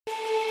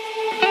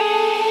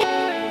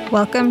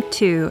Welcome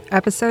to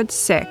episode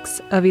 6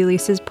 of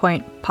Elise's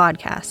Point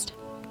podcast.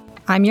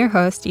 I'm your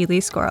host,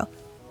 Elise Squirrel,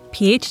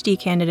 PhD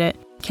candidate,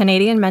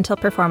 Canadian mental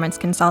performance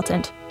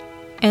consultant,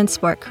 and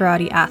sport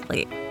karate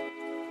athlete.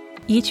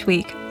 Each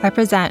week, I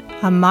present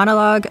a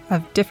monologue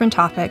of different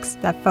topics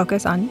that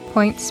focus on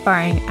point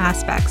sparring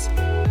aspects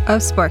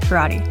of sport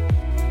karate.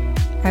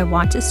 I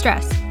want to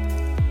stress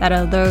that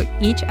although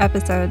each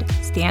episode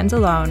stands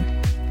alone,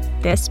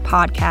 this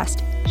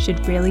podcast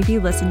should really be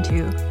listened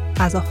to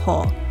as a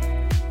whole.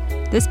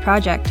 This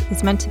project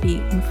is meant to be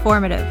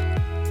informative,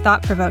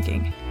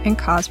 thought-provoking, and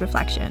cause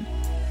reflection.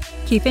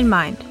 Keep in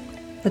mind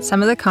that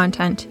some of the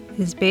content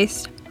is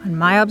based on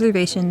my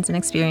observations and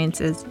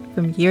experiences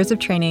from years of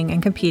training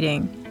and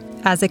competing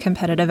as a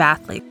competitive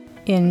athlete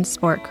in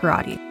sport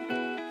karate.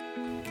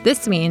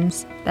 This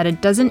means that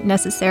it doesn't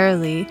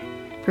necessarily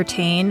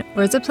pertain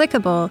or is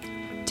applicable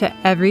to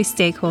every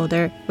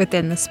stakeholder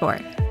within the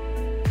sport.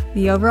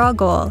 The overall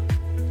goal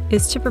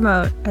is to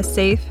promote a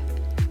safe,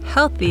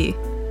 healthy,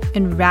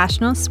 and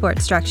rational sport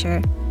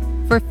structure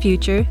for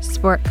future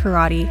sport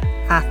karate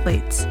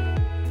athletes.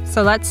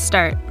 So let's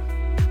start.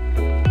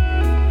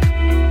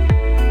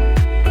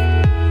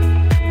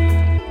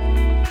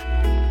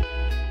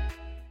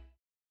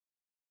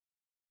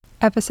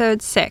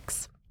 Episode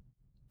 6.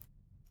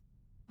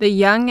 The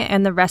Young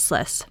and the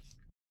Restless.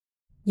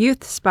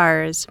 Youth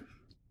sparrers.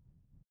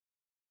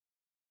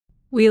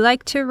 We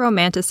like to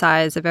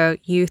romanticize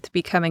about youth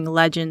becoming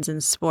legends in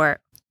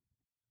sport.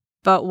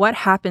 But what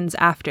happens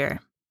after?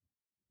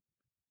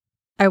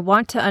 I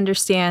want to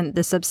understand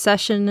this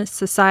obsession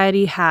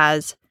society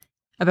has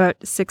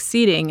about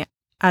succeeding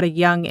at a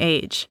young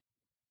age.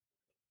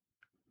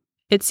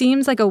 It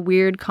seems like a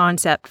weird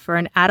concept for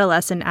an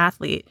adolescent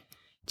athlete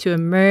to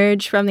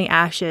emerge from the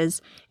ashes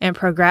and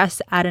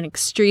progress at an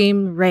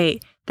extreme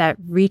rate that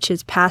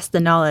reaches past the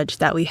knowledge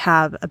that we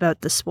have about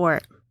the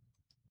sport.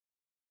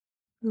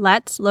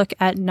 Let's look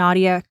at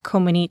Nadia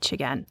Comaneci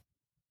again.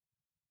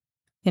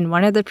 In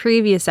one of the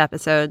previous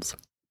episodes,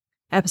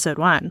 episode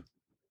 1,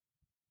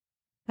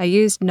 I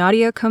used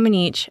Nadia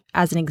Comaneci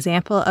as an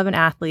example of an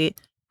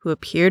athlete who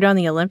appeared on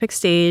the Olympic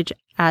stage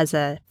as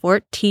a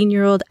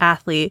 14-year-old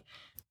athlete,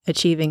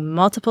 achieving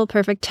multiple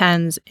perfect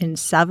tens in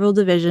several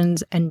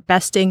divisions and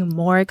besting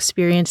more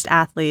experienced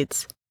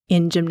athletes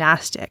in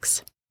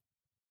gymnastics.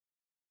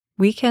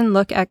 We can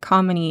look at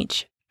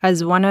Comaneci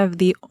as one of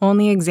the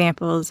only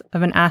examples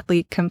of an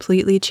athlete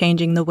completely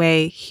changing the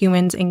way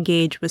humans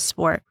engage with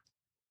sport.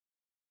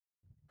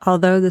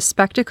 Although the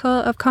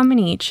spectacle of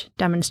Comaneci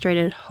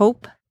demonstrated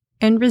hope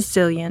and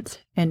resilience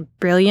and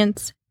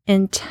brilliance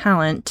and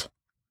talent,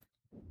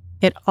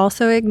 it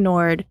also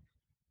ignored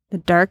the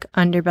dark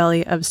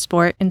underbelly of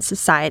sport and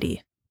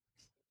society.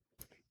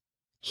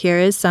 Here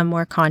is some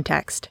more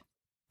context.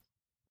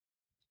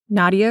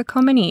 Nadia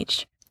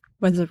Comaneci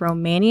was a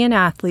Romanian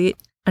athlete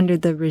under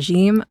the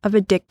regime of a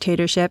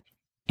dictatorship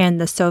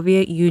and the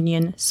Soviet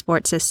Union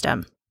sport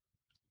system.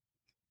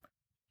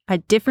 A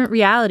different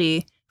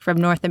reality from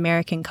North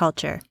American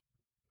culture.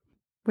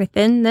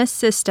 Within this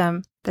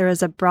system, there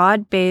is a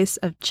broad base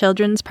of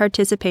children's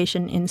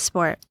participation in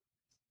sport,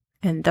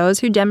 and those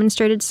who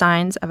demonstrated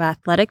signs of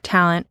athletic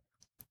talent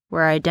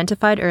were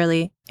identified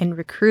early and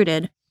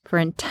recruited for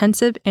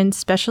intensive and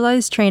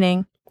specialized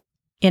training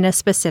in a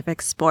specific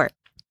sport.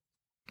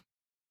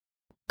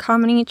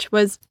 Comaneci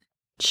was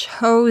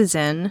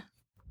chosen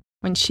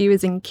when she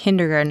was in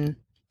kindergarten,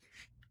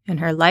 and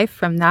her life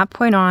from that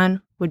point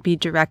on would be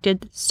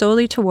directed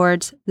solely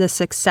towards the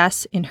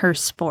success in her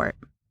sport.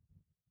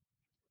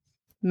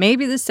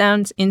 Maybe this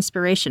sounds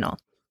inspirational.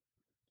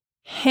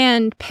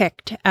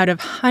 Hand-picked out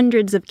of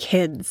hundreds of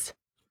kids.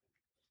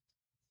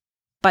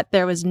 But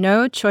there was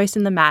no choice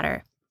in the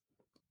matter,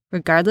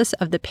 regardless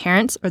of the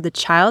parents' or the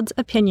child's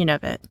opinion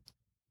of it.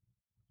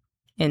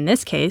 In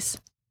this case,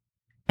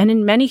 and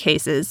in many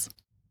cases,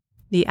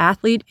 the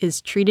athlete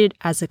is treated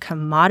as a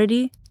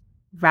commodity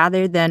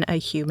rather than a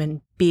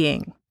human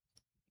being.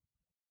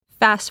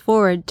 Fast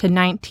forward to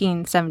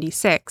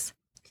 1976.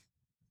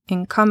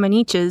 In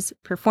Comaneci's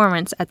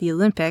performance at the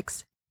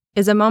Olympics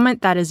is a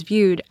moment that is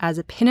viewed as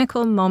a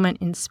pinnacle moment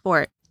in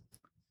sport.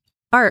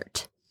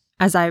 Art,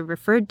 as I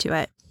referred to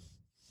it,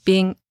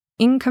 being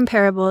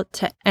incomparable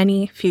to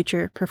any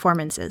future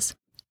performances.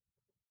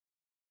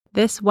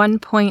 This one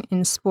point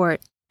in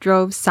sport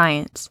drove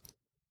science,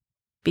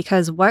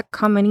 because what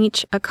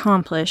Comaneci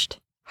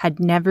accomplished had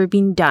never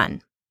been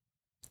done,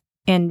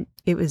 and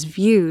it was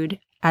viewed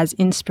as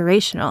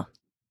inspirational.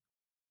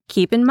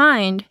 Keep in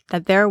mind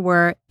that there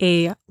were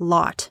a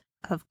lot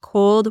of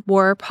Cold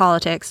War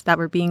politics that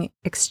were being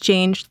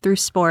exchanged through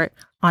sport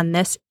on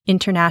this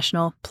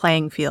international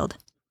playing field.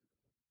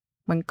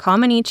 When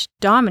Comaneci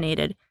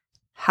dominated,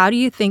 how do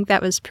you think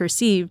that was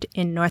perceived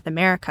in North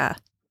America?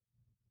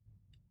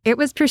 It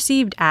was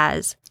perceived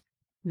as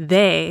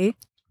they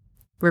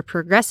were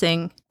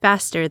progressing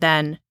faster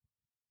than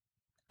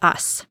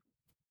us.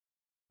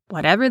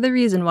 Whatever the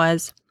reason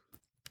was,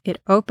 it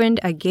opened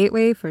a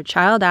gateway for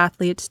child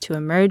athletes to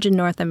emerge in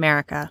North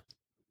America.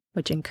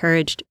 which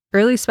encouraged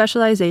early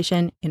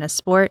specialization in a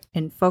sport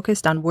and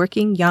focused on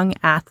working young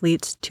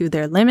athletes to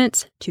their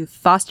limits to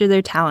foster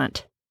their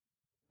talent.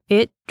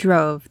 It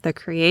drove the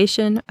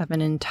creation of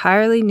an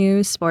entirely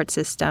new sports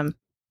system.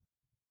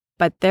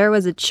 But there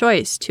was a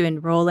choice to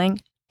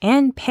enrolling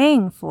and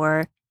paying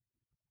for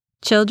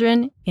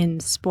children in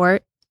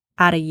sport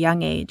at a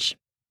young age.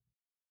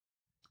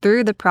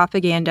 Through the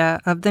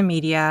propaganda of the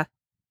media,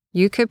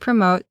 you could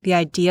promote the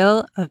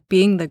ideal of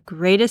being the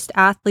greatest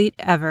athlete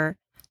ever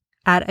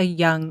at a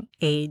young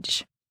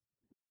age.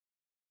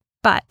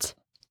 But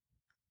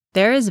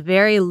there is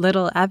very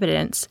little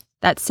evidence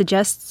that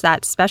suggests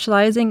that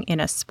specializing in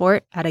a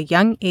sport at a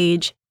young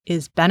age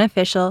is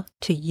beneficial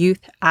to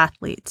youth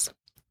athletes.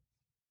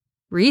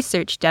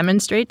 Research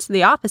demonstrates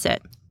the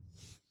opposite,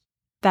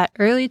 that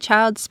early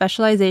child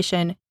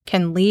specialization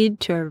can lead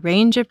to a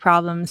range of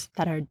problems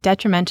that are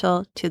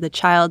detrimental to the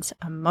child's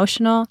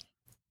emotional,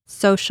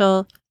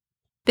 social,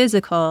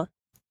 physical,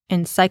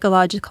 and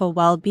psychological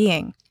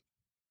well-being,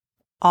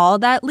 all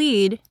that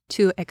lead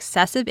to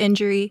excessive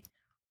injury,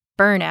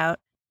 burnout,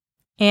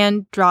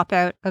 and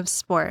dropout of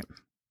sport.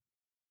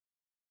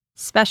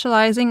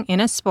 Specializing in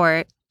a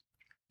sport,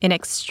 in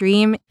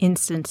extreme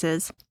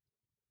instances,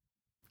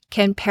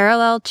 can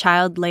parallel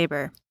child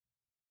labor.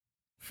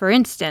 For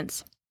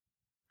instance,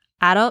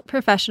 adult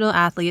professional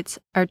athletes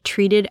are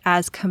treated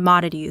as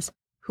commodities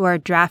who are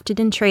drafted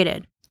and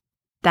traded,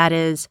 that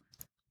is,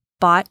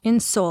 bought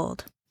and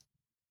sold.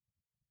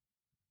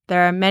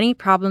 There are many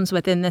problems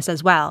within this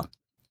as well,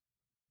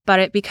 but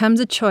it becomes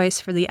a choice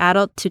for the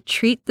adult to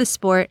treat the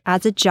sport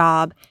as a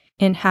job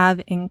and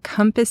have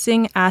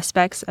encompassing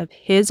aspects of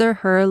his or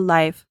her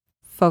life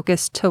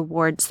focused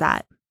towards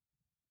that.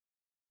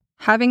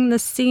 Having the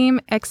same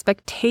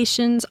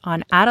expectations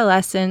on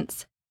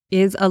adolescents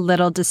is a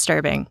little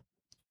disturbing,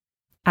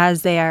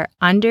 as they are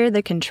under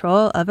the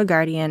control of a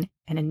guardian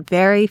and in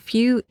very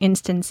few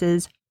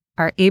instances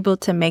are able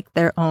to make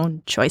their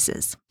own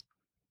choices.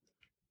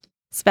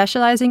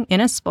 Specializing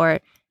in a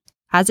sport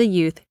as a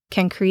youth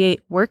can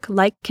create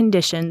work-like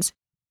conditions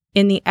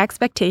in the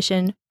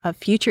expectation of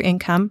future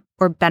income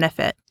or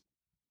benefit,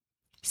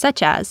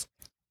 such as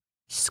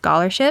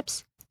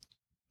scholarships,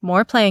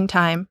 more playing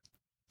time,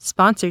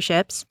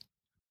 sponsorships,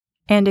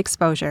 and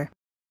exposure.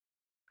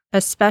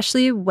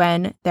 Especially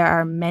when there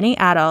are many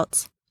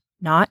adults,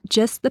 not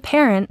just the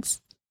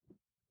parents,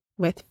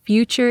 with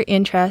future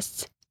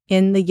interests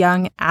in the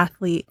young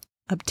athlete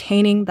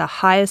obtaining the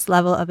highest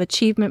level of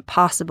achievement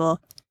possible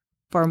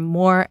for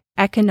more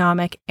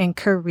economic and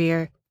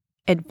career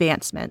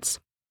advancements.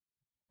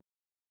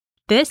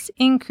 This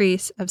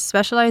increase of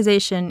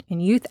specialization in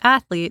youth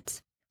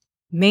athletes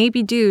may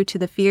be due to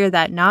the fear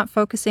that not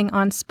focusing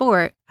on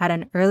sport at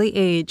an early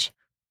age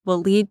will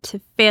lead to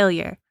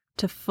failure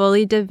to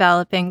fully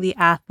developing the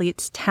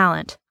athlete's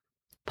talent,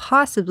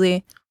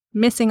 possibly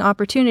missing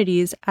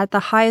opportunities at the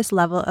highest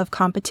level of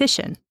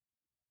competition.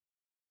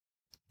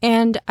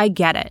 And I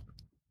get it,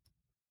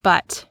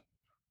 but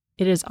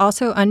it is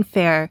also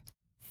unfair,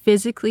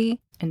 physically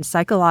and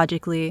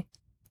psychologically,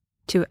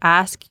 to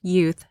ask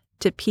youth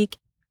to peak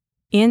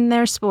in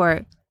their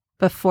sport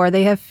before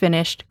they have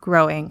finished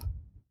growing.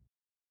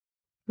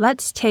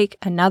 Let's take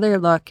another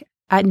look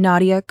at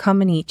Nadia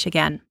Comaneci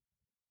again.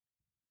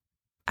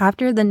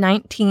 After the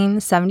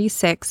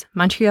 1976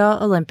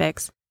 Montreal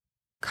Olympics,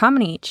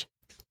 Comaneci,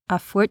 a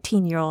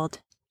 14-year-old,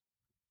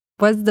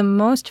 was the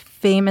most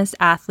famous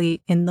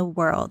athlete in the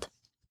world.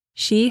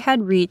 She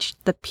had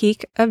reached the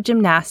peak of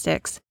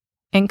gymnastics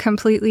and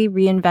completely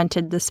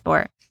reinvented the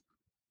sport.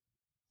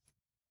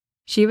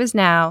 She was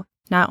now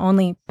not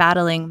only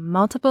battling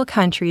multiple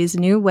countries'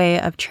 new way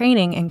of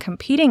training and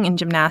competing in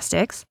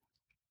gymnastics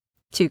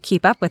to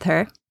keep up with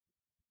her,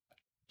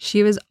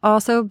 she was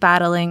also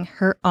battling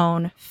her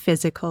own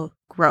physical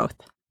growth.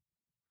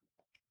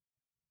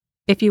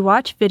 If you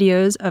watch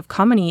videos of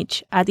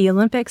Comaneci at the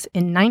Olympics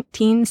in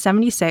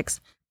 1976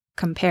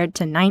 compared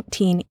to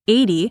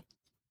 1980,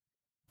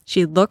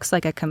 she looks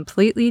like a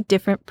completely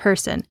different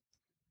person,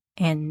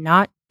 and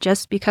not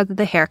just because of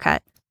the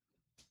haircut.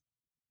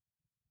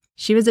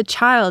 She was a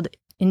child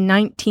in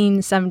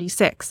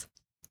 1976,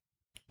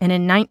 and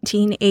in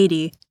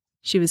 1980,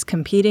 she was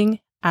competing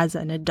as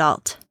an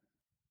adult.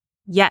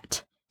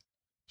 Yet,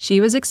 she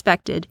was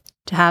expected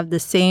to have the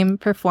same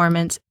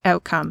performance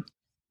outcome.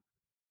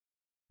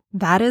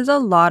 That is a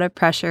lot of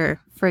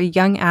pressure for a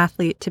young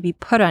athlete to be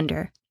put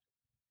under,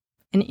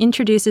 and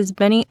introduces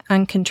many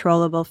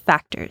uncontrollable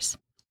factors.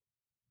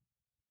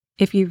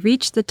 If you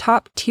reach the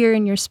top tier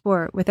in your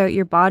sport without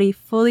your body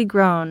fully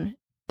grown,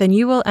 then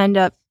you will end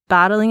up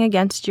battling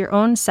against your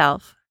own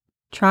self,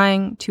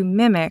 trying to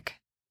mimic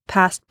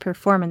past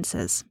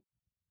performances.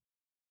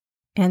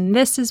 And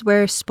this is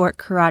where sport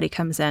karate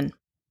comes in.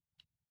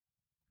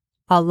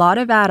 A lot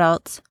of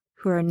adults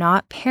who are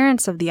not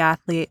parents of the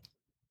athlete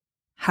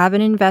have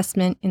an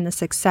investment in the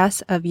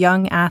success of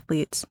young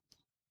athletes,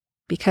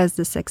 because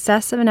the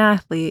success of an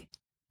athlete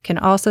can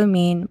also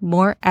mean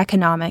more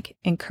economic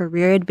and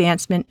career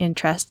advancement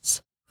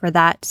interests for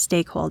that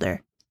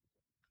stakeholder.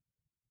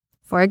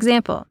 For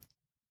example,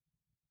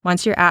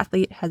 once your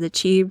athlete has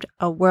achieved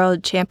a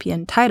world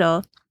champion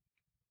title,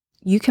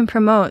 you can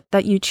promote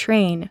that you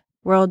train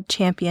world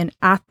champion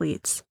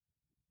athletes.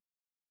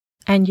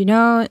 And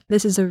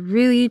this is a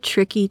really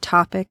tricky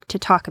topic to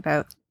talk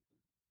about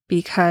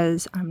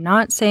because I'm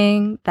not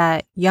saying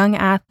that young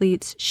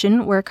athletes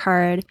shouldn't work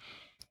hard,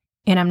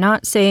 and I'm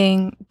not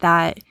saying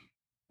that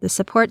the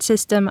support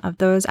system of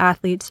those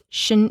athletes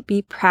shouldn't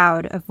be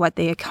proud of what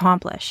they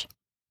accomplish.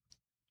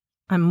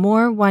 I'm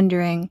more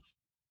wondering,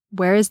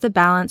 where is the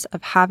balance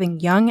of having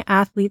young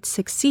athletes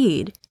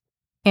succeed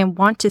and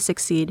want to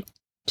succeed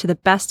to the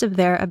best of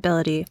their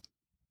ability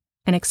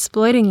and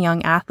exploiting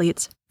young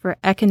athletes for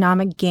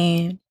economic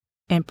gain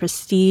and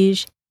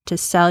prestige to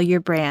sell your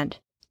brand,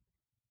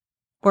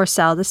 or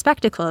sell the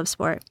spectacle of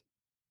sport,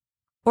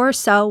 or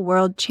sell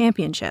world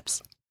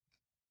championships,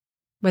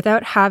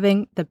 without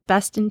having the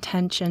best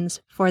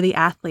intentions for the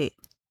athlete.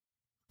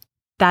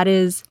 That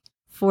is,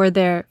 for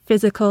their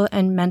physical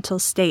and mental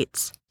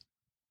states.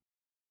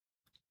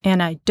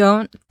 And I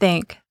don't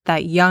think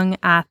that young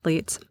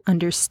athletes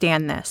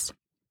understand this.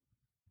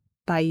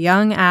 By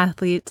young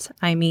athletes,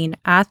 I mean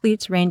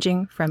athletes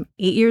ranging from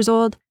 8 years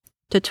old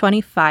to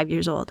 25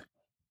 years old.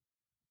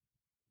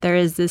 There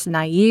is this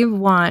naive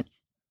want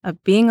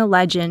of being a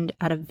legend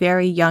at a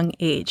very young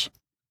age.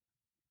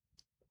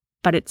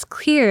 But it's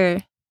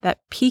clear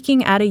that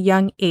peaking at a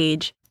young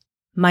age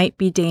might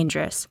be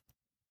dangerous.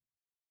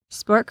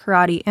 Sport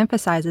karate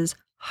emphasizes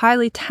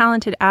highly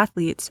talented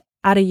athletes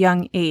at a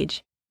young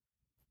age,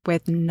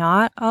 with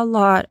not a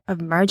lot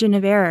of margin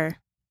of error.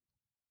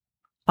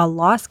 A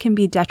loss can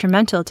be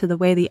detrimental to the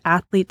way the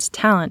athlete's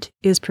talent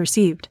is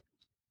perceived,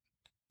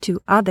 to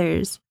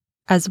others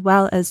as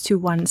well as to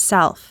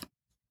oneself.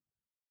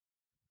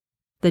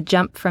 The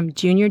jump from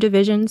junior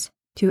divisions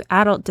to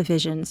adult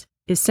divisions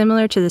is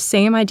similar to the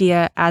same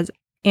idea as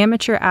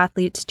amateur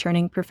athletes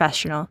turning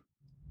professional.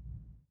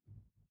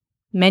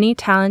 Many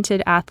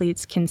talented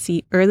athletes can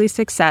see early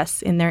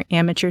success in their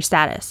amateur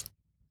status,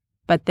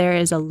 but there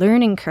is a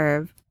learning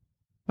curve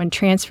when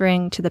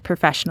transferring to the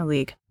professional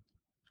league.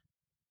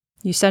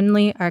 You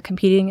suddenly are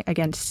competing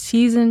against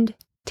seasoned,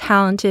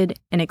 talented,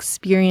 and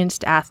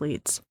experienced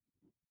athletes.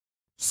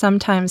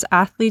 Sometimes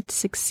athletes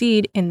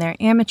succeed in their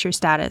amateur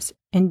status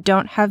and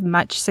don't have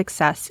much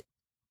success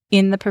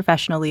in the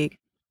professional league.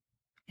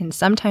 And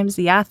sometimes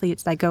the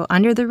athletes that go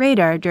under the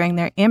radar during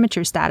their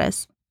amateur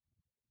status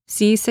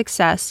see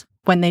success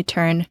when they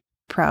turn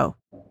pro.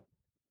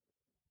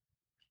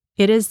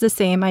 It is the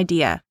same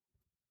idea.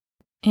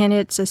 And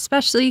it's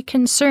especially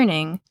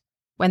concerning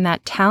when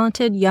that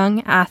talented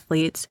young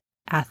athlete's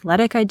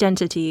athletic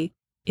identity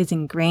is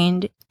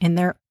ingrained in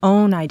their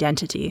own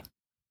identity.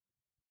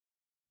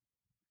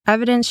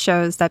 Evidence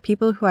shows that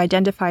people who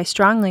identify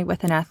strongly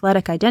with an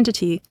athletic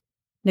identity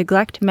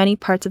neglect many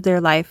parts of their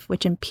life,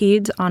 which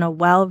impedes on a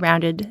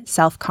well-rounded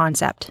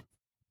self-concept.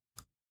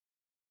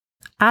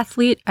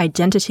 Athlete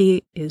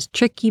identity is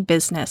tricky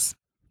business.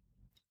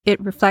 It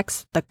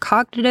reflects the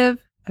cognitive,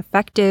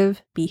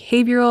 affective,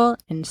 behavioral,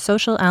 and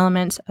social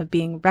elements of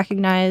being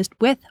recognized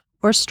with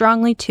or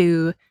strongly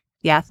to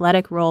the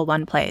athletic role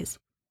one plays.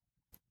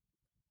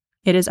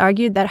 It is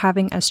argued that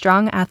having a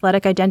strong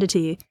athletic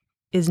identity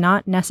is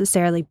not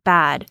necessarily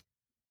bad,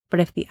 but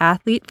if the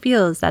athlete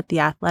feels that the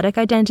athletic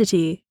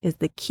identity is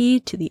the key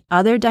to the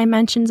other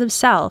dimensions of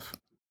self,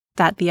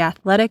 that the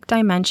athletic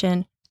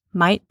dimension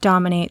might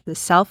dominate the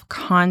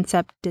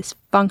self-concept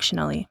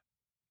dysfunctionally.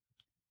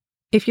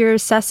 If you're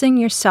assessing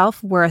your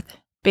self-worth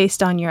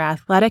based on your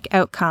athletic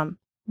outcome,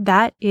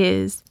 that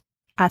is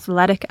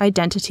athletic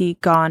identity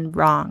gone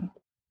wrong.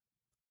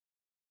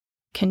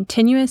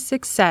 Continuous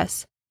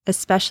success,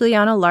 especially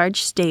on a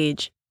large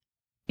stage,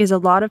 is a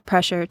lot of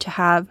pressure to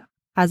have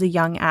as a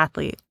young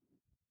athlete.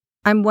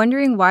 I'm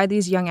wondering why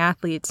these young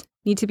athletes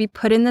need to be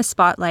put in the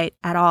spotlight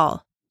at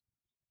all.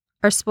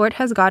 Our sport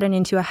has gotten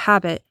into a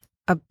habit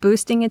of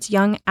boosting its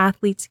young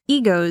athletes'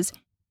 egos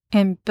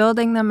and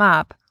building them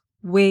up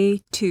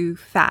way too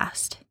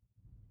fast.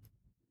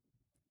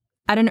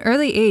 At an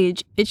early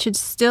age, it should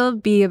still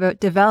be about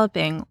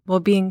developing while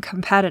being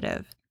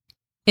competitive,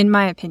 in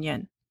my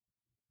opinion.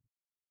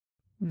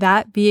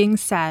 That being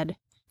said,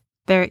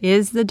 there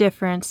is the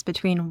difference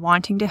between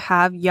wanting to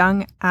have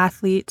young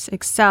athletes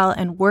excel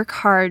and work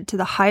hard to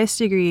the highest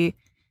degree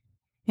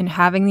and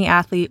having the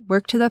athlete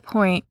work to the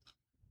point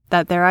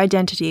that their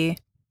identity,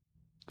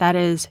 that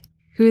is,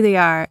 who they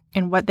are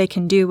and what they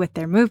can do with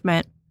their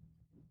movement,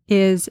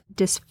 is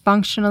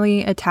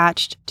dysfunctionally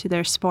attached to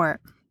their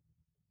sport.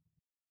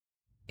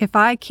 If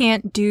I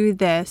can't do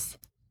this,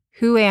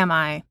 who am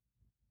I?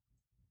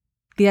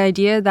 The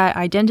idea that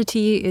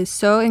identity is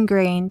so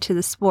ingrained to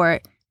the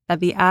sport that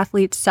the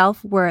athlete's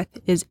self-worth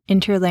is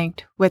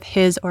interlinked with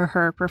his or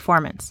her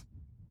performance.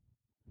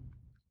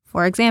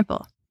 For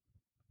example,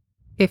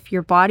 if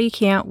your body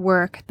can't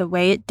work the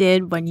way it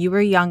did when you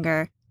were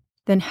younger,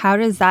 then how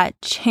does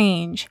that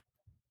change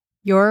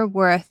your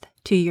worth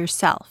to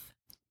yourself?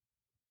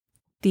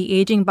 The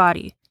aging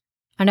body,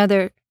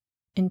 another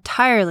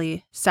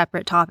entirely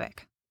separate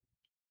topic.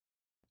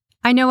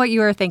 I know what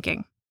you are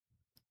thinking.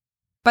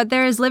 But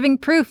there is living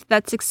proof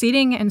that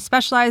succeeding and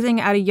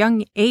specializing at a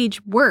young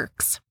age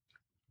works.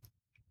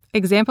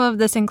 Examples of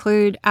this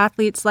include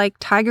athletes like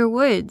Tiger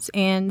Woods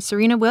and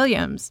Serena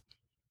Williams.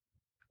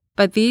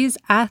 But these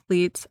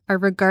athletes are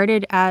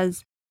regarded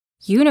as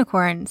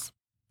unicorns,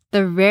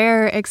 the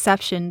rare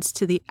exceptions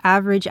to the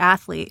average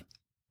athlete.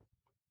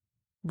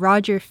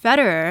 Roger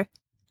Federer,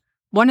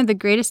 one of the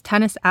greatest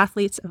tennis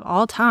athletes of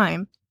all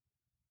time,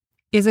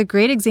 is a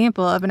great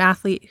example of an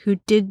athlete who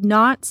did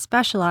not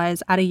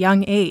specialize at a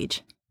young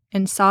age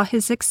and saw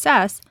his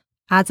success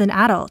as an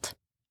adult.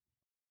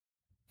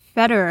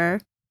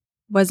 Federer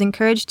was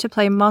encouraged to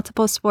play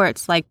multiple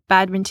sports like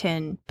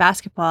badminton,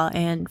 basketball,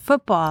 and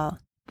football,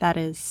 that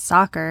is,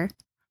 soccer,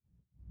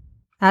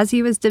 as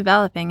he was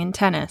developing in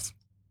tennis.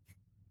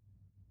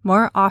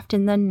 More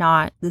often than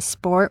not, the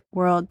sport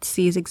world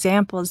sees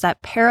examples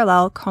that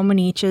parallel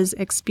Comaneci's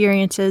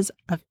experiences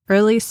of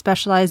early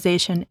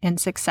specialization and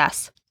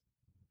success.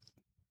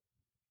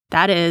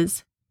 That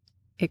is,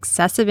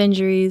 excessive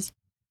injuries,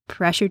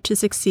 pressure to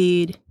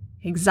succeed,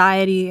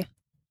 anxiety,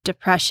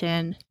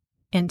 depression,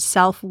 and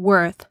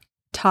self-worth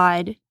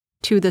tied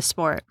to the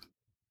sport.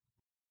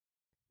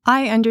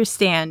 I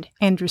understand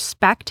and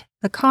respect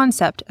the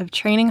concept of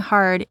training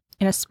hard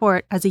in a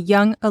sport as a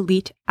young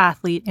elite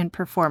athlete and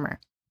performer.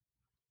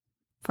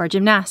 For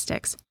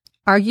gymnastics,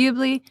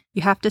 arguably,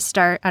 you have to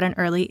start at an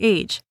early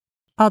age,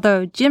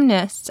 although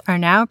gymnasts are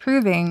now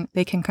proving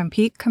they can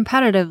compete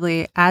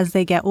competitively as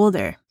they get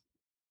older.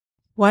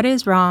 What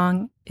is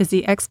wrong is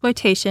the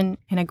exploitation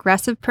and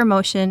aggressive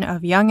promotion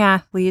of young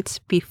athletes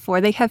before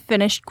they have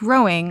finished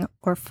growing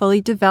or fully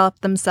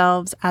developed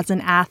themselves as an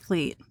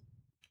athlete.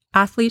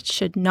 Athletes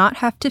should not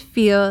have to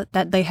feel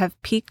that they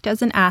have peaked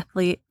as an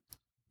athlete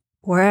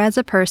or as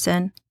a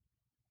person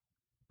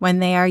when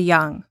they are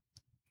young.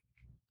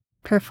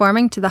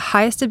 Performing to the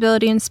highest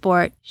ability in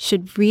sport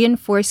should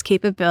reinforce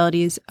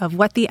capabilities of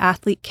what the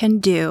athlete can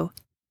do,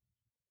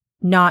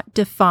 not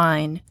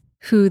define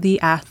who the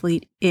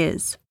athlete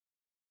is.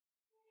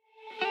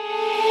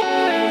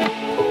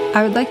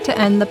 I would like to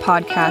end the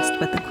podcast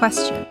with a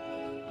question.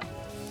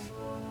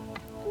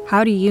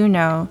 How do you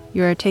know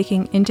you are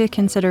taking into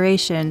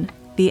consideration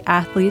the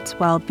athlete's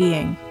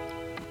well-being?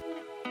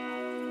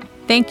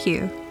 Thank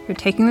you for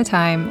taking the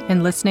time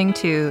and listening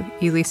to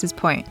Elise's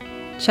Point.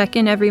 Check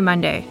in every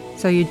Monday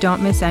so you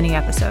don't miss any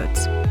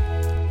episodes.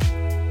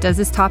 Does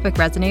this topic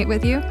resonate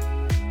with you?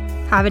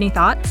 Have any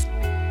thoughts?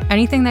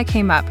 Anything that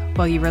came up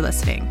while you were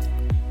listening?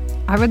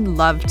 I would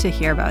love to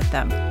hear about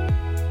them.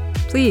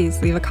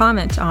 Please leave a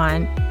comment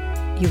on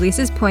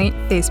Elise's Point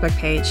Facebook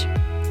page.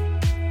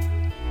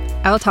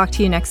 I will talk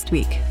to you next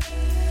week.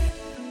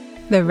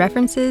 The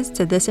references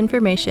to this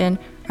information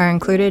are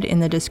included in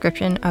the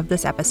description of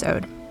this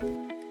episode.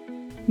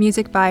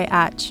 Music by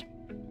Atch.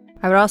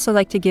 I would also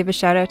like to give a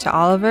shout out to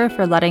Oliver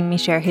for letting me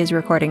share his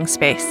recording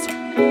space.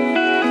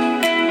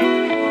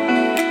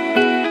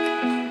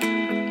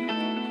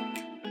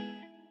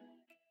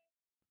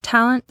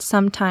 Talent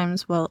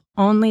sometimes will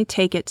only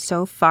take it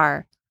so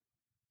far,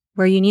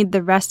 where you need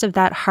the rest of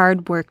that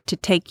hard work to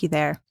take you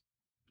there.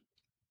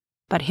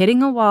 But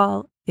hitting a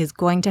wall is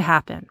going to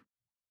happen.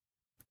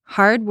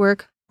 Hard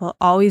work will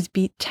always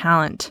beat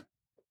talent.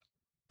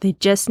 They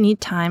just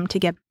need time to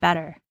get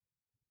better.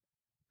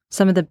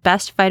 Some of the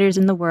best fighters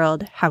in the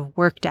world have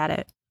worked at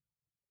it.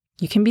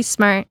 You can be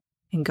smart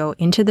and go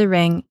into the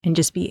ring and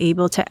just be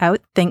able to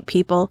outthink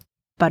people,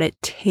 but it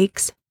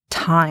takes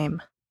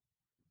time.